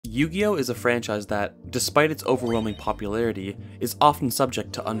Yu-Gi-Oh! Is a franchise that, despite its overwhelming popularity, is often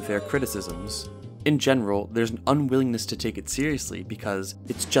subject to unfair criticisms. In general, there's an unwillingness to take it seriously because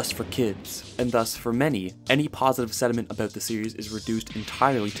it's just for kids, and thus, for many, any positive sentiment about the series is reduced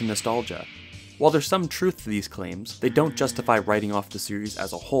entirely to nostalgia. While there's some truth to these claims, they don't justify writing off the series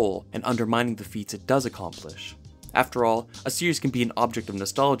as a whole and undermining the feats it does accomplish. After all, a series can be an object of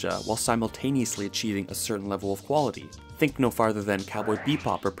nostalgia while simultaneously achieving a certain level of quality. Think no farther than Cowboy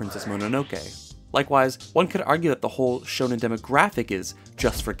Bebop or Princess Mononoke. Likewise, one could argue that the whole shonen demographic is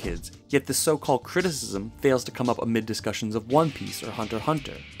just for kids, yet this so-called criticism fails to come up amid discussions of One Piece or Hunter x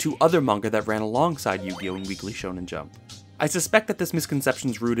Hunter, two other manga that ran alongside Yu-Gi-Oh! In Weekly Shonen Jump. I suspect that this misconception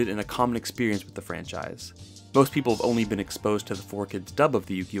is rooted in a common experience with the franchise. Most people have only been exposed to the 4Kids dub of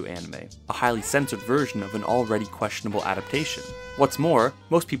the Yu-Gi-Oh! Anime, a highly censored version of an already questionable adaptation. What's more,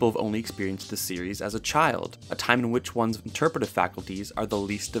 most people have only experienced the series as a child, a time in which one's interpretive faculties are the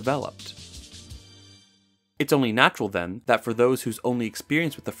least developed. It's only natural then, that for those whose only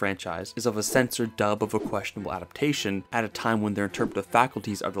experience with the franchise is of a censored dub of a questionable adaptation at a time when their interpretive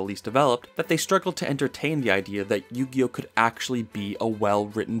faculties are the least developed, that they struggle to entertain the idea that Yu-Gi-Oh! Could actually be a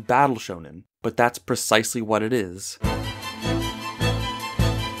well-written battle shonen. But that's precisely what it is.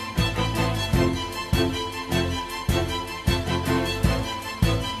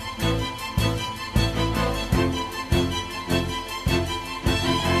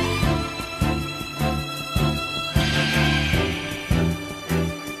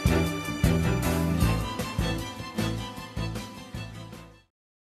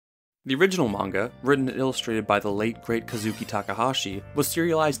 The original manga, written and illustrated by the late great Kazuki Takahashi, was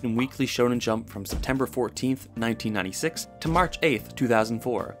serialized in Weekly Shonen Jump from September 14th, 1996 to March 8th,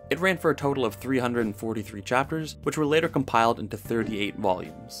 2004. It ran for a total of 343 chapters, which were later compiled into 38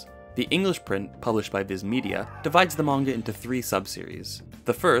 volumes. The English print, published by Viz Media, divides the manga into 3 subseries.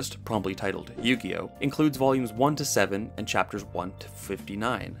 The first, promptly titled Yu-Gi-Oh!, includes volumes 1 to 7 and chapters 1 to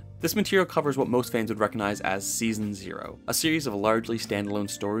 59. This material covers what most fans would recognize as Season 0, a series of largely standalone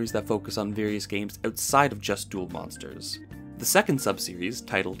stories that focus on various games outside of just duel monsters. The second subseries,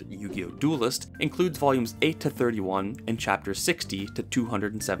 titled Yu-Gi-Oh! Duelist, includes volumes 8 to 31 and chapters 60 to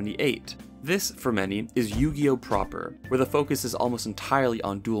 278. This, for many, is Yu-Gi-Oh! Proper, where the focus is almost entirely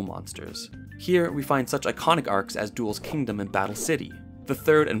on duel monsters. Here, we find such iconic arcs as Duel's Kingdom and Battle City. The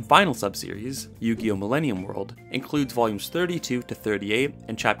third and final subseries, Yu-Gi-Oh! Millennium World, includes volumes 32 to 38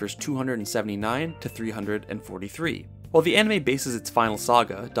 and chapters 279 to 343. While the anime bases its final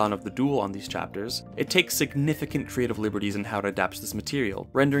saga, Dawn of the Duel, on these chapters, it takes significant creative liberties in how it adapts this material,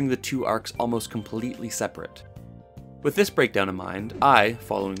 rendering the 2 arcs almost completely separate. With this breakdown in mind, I,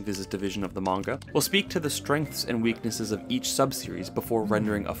 following Viz's division of the manga, will speak to the strengths and weaknesses of each subseries before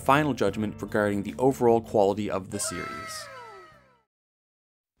rendering a final judgment regarding the overall quality of the series.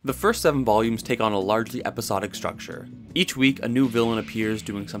 The first 7 volumes take on a largely episodic structure. Each week, a new villain appears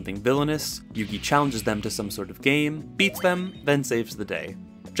doing something villainous, Yugi challenges them to some sort of game, beats them, then saves the day.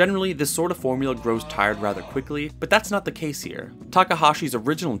 Generally, this sort of formula grows tired rather quickly, but that's not the case here. Takahashi's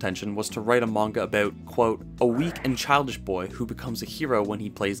original intention was to write a manga about, quote, a weak and childish boy who becomes a hero when he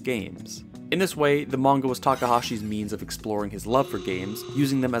plays games. In this way, the manga was Takahashi's means of exploring his love for games,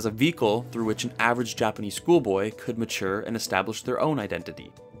 using them as a vehicle through which an average Japanese schoolboy could mature and establish their own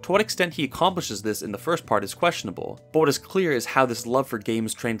identity. To what extent he accomplishes this in the first part is questionable, but what is clear is how this love for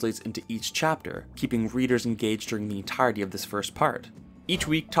games translates into each chapter, keeping readers engaged during the entirety of this first part. Each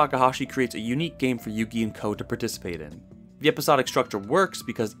week, Takahashi creates a unique game for Yugi & Co. to participate in. The episodic structure works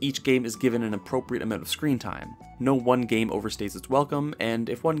because each game is given an appropriate amount of screen time. No one game overstays its welcome, and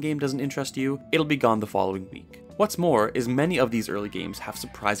if one game doesn't interest you, it'll be gone the following week. What's more is many of these early games have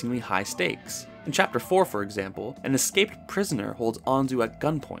surprisingly high stakes. In Chapter 4, for example, an escaped prisoner holds Anzu at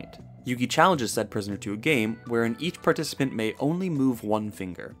gunpoint. Yugi challenges said prisoner to a game wherein each participant may only move one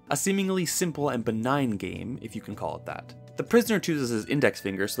finger. A seemingly simple and benign game, if you can call it that. The prisoner chooses his index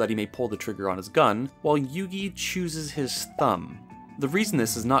finger so that he may pull the trigger on his gun, while Yugi chooses his thumb. The reason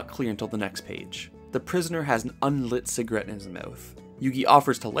this is not clear until the next page. The prisoner has an unlit cigarette in his mouth. Yugi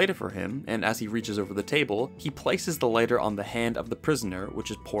offers to light it for him, and as he reaches over the table, he places the lighter on the hand of the prisoner,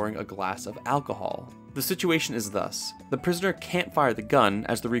 which is pouring a glass of alcohol. The situation is thus: the prisoner can't fire the gun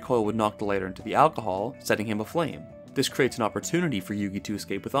as the recoil would knock the lighter into the alcohol, setting him aflame. This creates an opportunity for Yugi to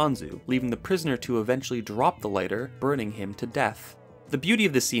escape with Anzu, leaving the prisoner to eventually drop the lighter, burning him to death. The beauty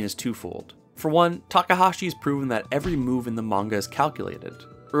of this scene is twofold. For one, Takahashi has proven that every move in the manga is calculated.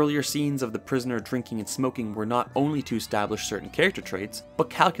 Earlier scenes of the prisoner drinking and smoking were not only to establish certain character traits, but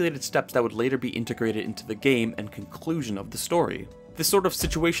calculated steps that would later be integrated into the game and conclusion of the story. This sort of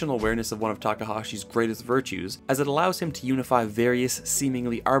situational awareness of one of Takahashi's greatest virtues, as it allows him to unify various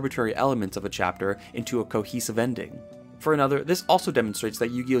seemingly arbitrary elements of a chapter into a cohesive ending. For another, this also demonstrates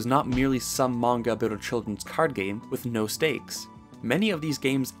that Yu-Gi-Oh! Is not merely some manga about a children's card game with no stakes. Many of these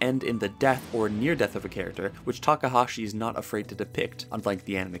games end in the death or near death of a character, which Takahashi is not afraid to depict, unlike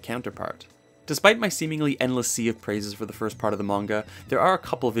the anime counterpart. Despite my seemingly endless sea of praises for the first part of the manga, there are a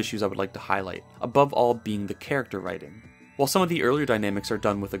couple of issues I would like to highlight, above all being the character writing. While some of the earlier dynamics are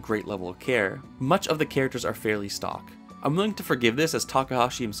done with a great level of care, much of the characters are fairly stock. I'm willing to forgive this, as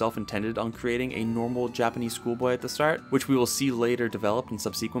Takahashi himself intended on creating a normal Japanese schoolboy at the start, which we will see later developed in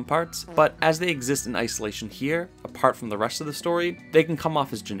subsequent parts, but as they exist in isolation here, apart from the rest of the story, they can come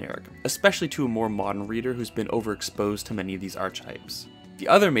off as generic, especially to a more modern reader who's been overexposed to many of these archetypes. The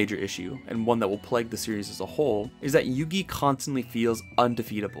other major issue, and one that will plague the series as a whole, is that Yugi constantly feels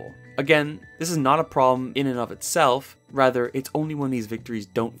undefeatable. Again, this is not a problem in and of itself, rather it's only when these victories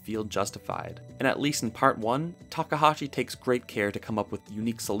don't feel justified. And at least in part 1, Takahashi takes great care to come up with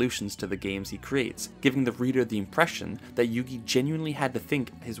unique solutions to the games he creates, giving the reader the impression that Yugi genuinely had to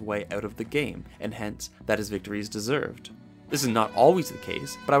think his way out of the game, and hence that his victory is deserved. This is not always the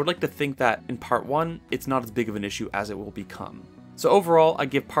case, but I would like to think that in part 1, it's not as big of an issue as it will become. So overall, I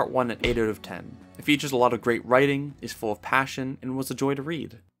give part 1 an 8 out of 10. It features a lot of great writing, is full of passion, and was a joy to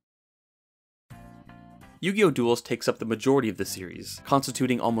read. Yu-Gi-Oh! Duels takes up the majority of the series,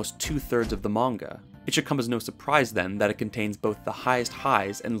 constituting almost 2/3 of the manga. It should come as no surprise then that it contains both the highest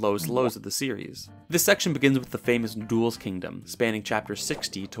highs and lowest lows of the series. This section begins with the famous Duels Kingdom, spanning chapters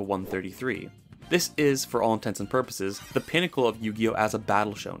 60 to 133. This is, for all intents and purposes, the pinnacle of Yu-Gi-Oh! As a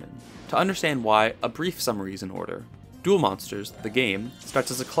battle shonen. To understand why, a brief summary is in order. Duel Monsters, the game, starts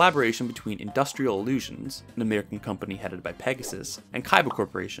as a collaboration between Industrial Illusions, an American company headed by Pegasus, and Kiba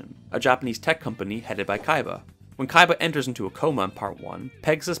Corporation, a Japanese tech company headed by Kiba. When Kiba enters into a coma in part 1,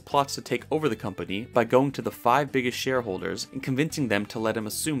 Pegasus plots to take over the company by going to the 5 biggest shareholders and convincing them to let him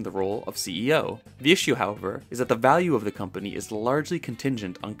assume the role of CEO. The issue, however, is that the value of the company is largely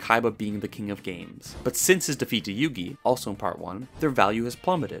contingent on Kiba being the king of games. But since his defeat to Yugi, also in part 1, their value has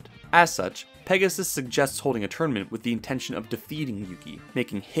plummeted. As such, Pegasus suggests holding a tournament with the intention of defeating Yugi,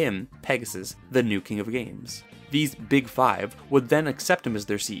 making him, Pegasus, the new king of games. These Big Five would then accept him as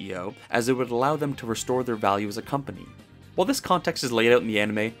their CEO, as it would allow them to restore their value as a company. While this context is laid out in the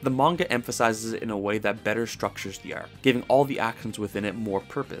anime, the manga emphasizes it in a way that better structures the arc, giving all the actions within it more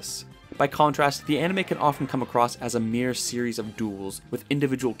purpose. By contrast, the anime can often come across as a mere series of duels, with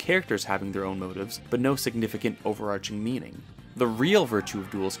individual characters having their own motives, but no significant overarching meaning. The real virtue of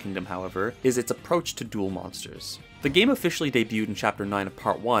Duels Kingdom, however, is its approach to duel monsters. The game officially debuted in Chapter 9 of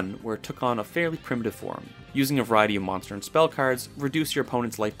Part 1, where it took on a fairly primitive form. Using a variety of monster and spell cards, reduce your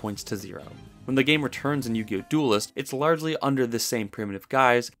opponent's life points to 0. When the game returns in Yu-Gi-Oh! Duelist, it's largely under the same primitive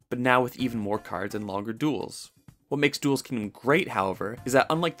guise, but now with even more cards and longer duels. What makes Duels Kingdom great, however, is that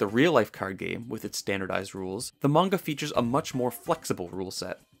unlike the real-life card game, with its standardized rules, the manga features a much more flexible rule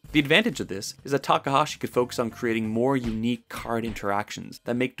set. The advantage of this is that Takahashi could focus on creating more unique card interactions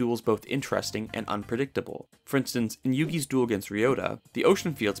that make duels both interesting and unpredictable. For instance, in Yugi's duel against Ryota, the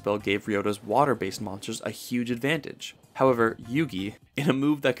Ocean Field spell gave Ryota's water-based monsters a huge advantage. However, Yugi, in a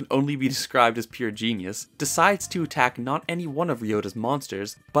move that can only be described as pure genius, decides to attack not any one of Ryota's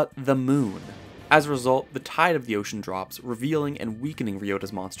monsters, but the moon. As a result, the tide of the ocean drops, revealing and weakening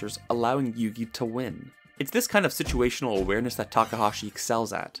Ryota's monsters, allowing Yugi to win. It's this kind of situational awareness that Takahashi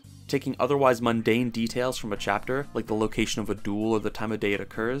excels at, taking otherwise mundane details from a chapter, like the location of a duel or the time of day it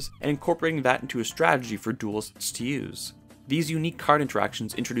occurs, and incorporating that into a strategy for duelists to use. These unique card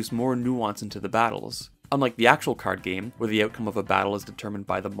interactions introduce more nuance into the battles. Unlike the actual card game, where the outcome of a battle is determined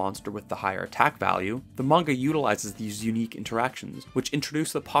by the monster with the higher attack value, the manga utilizes these unique interactions, which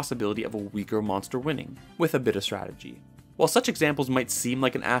introduce the possibility of a weaker monster winning, with a bit of strategy. While such examples might seem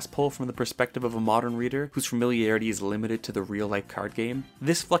like an ass pull from the perspective of a modern reader whose familiarity is limited to the real-life card game,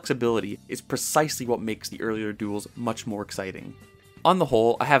 this flexibility is precisely what makes the earlier duels much more exciting. On the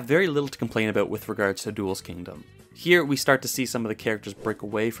whole, I have very little to complain about with regards to Duels Kingdom. Here, we start to see some of the characters break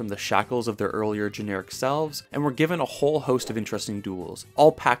away from the shackles of their earlier generic selves, and we're given a whole host of interesting duels,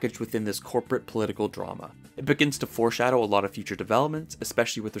 all packaged within this corporate political drama. It begins to foreshadow a lot of future developments,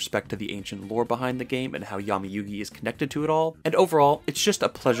 especially with respect to the ancient lore behind the game and how Yami-Yugi is connected to it all, and overall, it's just a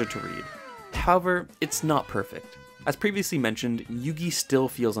pleasure to read. However, it's not perfect. As previously mentioned, Yugi still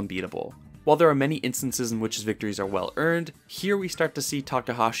feels unbeatable. While there are many instances in which his victories are well earned, here we start to see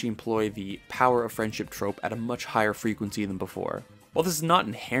Takahashi employ the power of friendship trope at a much higher frequency than before. While this is not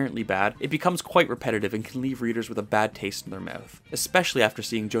inherently bad, it becomes quite repetitive and can leave readers with a bad taste in their mouth, especially after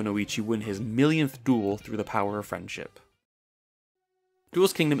seeing Jonoichi win his millionth duel through the power of friendship.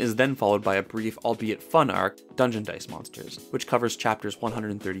 Duel's Kingdom is then followed by a brief, albeit fun arc, Dungeon Dice Monsters, which covers chapters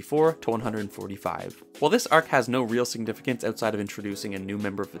 134 to 145. While this arc has no real significance outside of introducing a new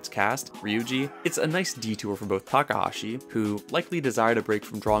member of its cast, Ryuji, it's a nice detour for both Takahashi, who likely desired a break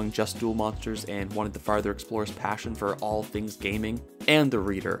from drawing just duel monsters and wanted to farther explore his passion for all things gaming, and the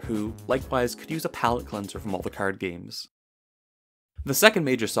reader, who likewise could use a palate cleanser from all the card games. The second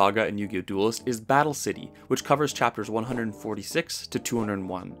major saga in Yu-Gi-Oh! Duelist is Battle City, which covers chapters 146 to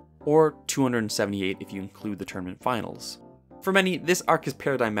 201, or 278 if you include the tournament finals. For many, this arc is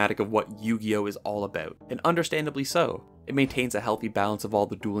paradigmatic of what Yu-Gi-Oh! Is all about, and understandably so. It maintains a healthy balance of all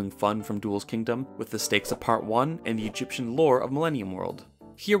the dueling fun from Duel's Kingdom, with the stakes of Part 1 and the Egyptian lore of Millennium World.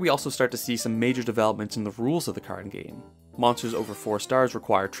 Here we also start to see some major developments in the rules of the card game. Monsters over 4 stars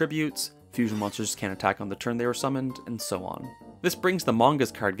require tributes, fusion monsters can't attack on the turn they were summoned, and so on. This brings the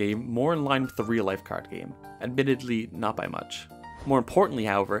manga's card game more in line with the real-life card game, admittedly not by much. More importantly,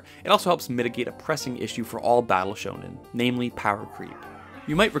 however, it also helps mitigate a pressing issue for all battle shonen, namely power creep.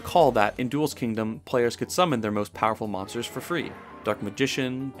 You might recall that in Duel's Kingdom, players could summon their most powerful monsters for free. Dark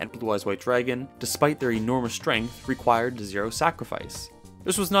Magician and Blue Eyes White Dragon, despite their enormous strength, required 0 sacrifice.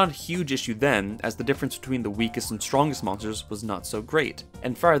 This was not a huge issue then, as the difference between the weakest and strongest monsters was not so great,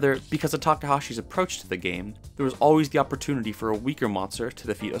 and further, because of Takahashi's approach to the game, there was always the opportunity for a weaker monster to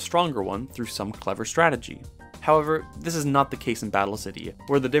defeat a stronger one through some clever strategy. However, this is not the case in Battle City,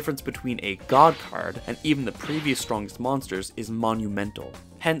 where the difference between a god card and even the previous strongest monsters is monumental.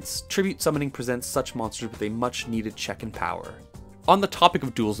 Hence, tribute summoning presents such monsters with a much needed check in power. On the topic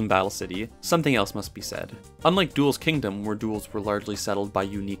of duels in Battle City, something else must be said. Unlike Duel's Kingdom, where duels were largely settled by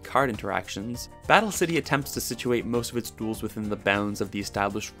unique card interactions, Battle City attempts to situate most of its duels within the bounds of the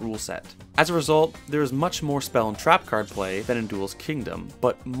established rule set. As a result, there is much more spell and trap card play than in Duel's Kingdom,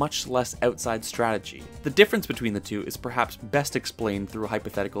 but much less outside strategy. The difference between the two is perhaps best explained through a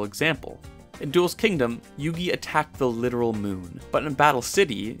hypothetical example. In Duel's Kingdom, Yugi attacked the literal moon, but in Battle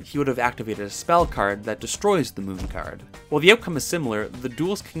City, he would have activated a spell card that destroys the moon card. While the outcome is similar, the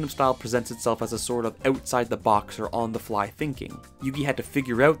Duel's Kingdom style presents itself as a sort of outside-the-box or on-the-fly thinking. Yugi had to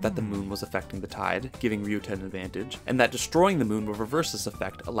figure out that the moon was affecting the tide, giving Ryuta an advantage, and that destroying the moon would reverse this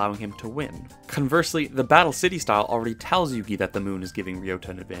effect, allowing him to win. Conversely, the Battle City style already tells Yugi that the moon is giving Ryuta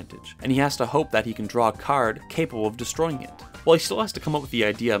an advantage, and he has to hope that he can draw a card capable of destroying it. While he still has to come up with the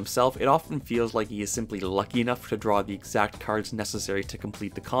idea himself, it often feels like he is simply lucky enough to draw the exact cards necessary to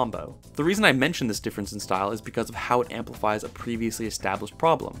complete the combo. The reason I mention this difference in style is because of how it amplifies a previously established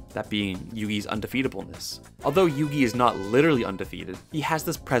problem, that being Yugi's undefeatableness. Although Yugi is not literally undefeated, he has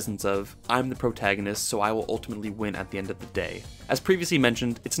this presence of, I'm the protagonist, so I will ultimately win at the end of the day. As previously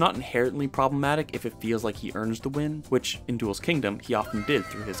mentioned, it's not inherently problematic if it feels like he earns the win, which in Duel's Kingdom he often did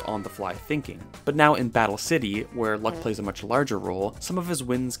through his on-the-fly thinking. But now in Battle City, where luck plays a much larger role, some of his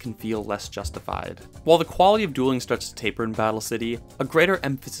wins can feel less justified. While the quality of dueling starts to taper in Battle City, a greater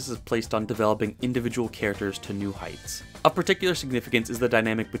emphasis is placed on developing individual characters to new heights. Of particular significance is the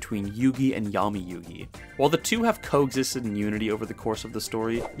dynamic between Yugi and Yami Yugi. While the two have coexisted in unity over the course of the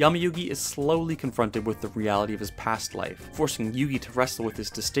story, Yami Yugi is slowly confronted with the reality of his past life, forcing Yugi to wrestle with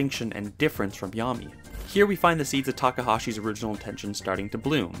his distinction and difference from Yami. Here we find the seeds of Takahashi's original intention starting to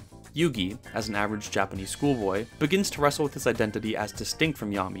bloom. Yugi, as an average Japanese schoolboy, begins to wrestle with his identity as distinct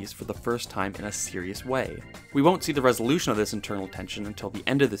from Yami's for the first time in a serious way. We won't see the resolution of this internal tension until the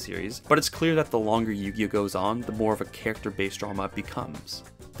end of the series, but it's clear that the longer Yu-Gi-Oh goes on, the more of a character-based drama it becomes.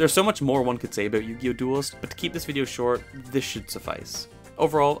 There's so much more one could say about Yu-Gi-Oh! Duelist, but to keep this video short, this should suffice.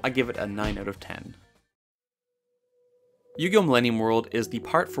 Overall, I give it a 9 out of 10. Yu-Gi-Oh! Millennium World is the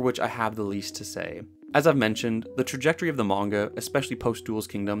part for which I have the least to say. As I've mentioned, the trajectory of the manga, especially post-Duel's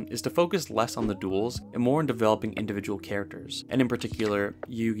Kingdom, is to focus less on the duels and more on developing individual characters, and in particular,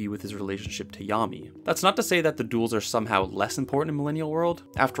 Yugi with his relationship to Yami. That's not to say that the duels are somehow less important in Millennial World.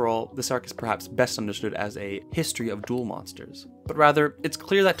 After all, this arc is perhaps best understood as a history of duel monsters. But rather, it's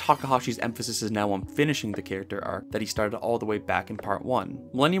clear that Takahashi's emphasis is now on finishing the character arc that he started all the way back in Part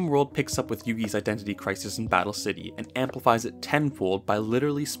 1. Millennium World picks up with Yugi's identity crisis in Battle City and amplifies it tenfold by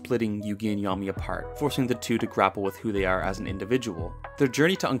literally splitting Yugi and Yami apart, forcing the two to grapple with who they are as an individual. Their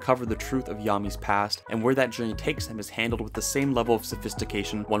journey to uncover the truth of Yami's past and where that journey takes them is handled with the same level of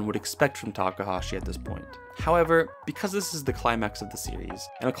sophistication one would expect from Takahashi at this point. However, because this is the climax of the series,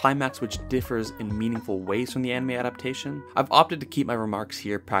 and a climax which differs in meaningful ways from the anime adaptation, I've opted to keep my remarks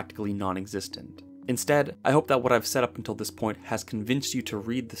here practically non-existent. Instead, I hope that what I've said up until this point has convinced you to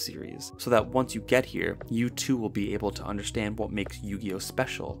read the series, so that once you get here, you too will be able to understand what makes Yu-Gi-Oh!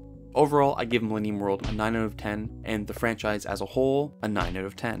 Special. Overall, I give Millennium World a 9 out of 10, and the franchise as a whole, a 9 out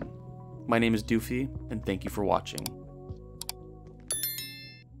of 10. My name is Doofy, and thank you for watching.